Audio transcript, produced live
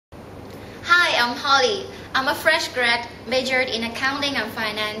I'm Holly. I'm a fresh grad, majored in accounting and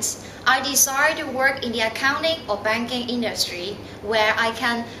finance. I desire to work in the accounting or banking industry, where I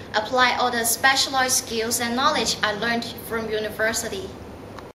can apply all the specialized skills and knowledge I learned from university.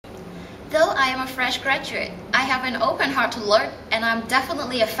 Though I am a fresh graduate, I have an open heart to learn, and I'm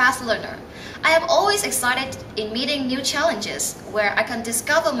definitely a fast learner. I am always excited in meeting new challenges, where I can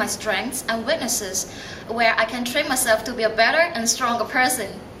discover my strengths and weaknesses, where I can train myself to be a better and stronger person.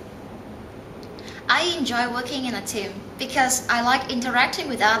 I enjoy working in a team because I like interacting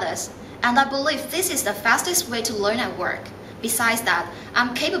with others, and I believe this is the fastest way to learn at work. Besides that,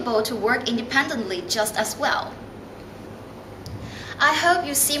 I'm capable to work independently just as well. I hope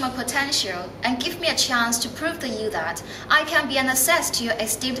you see my potential and give me a chance to prove to you that I can be an asset to your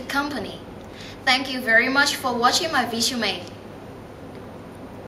esteemed company. Thank you very much for watching my resume.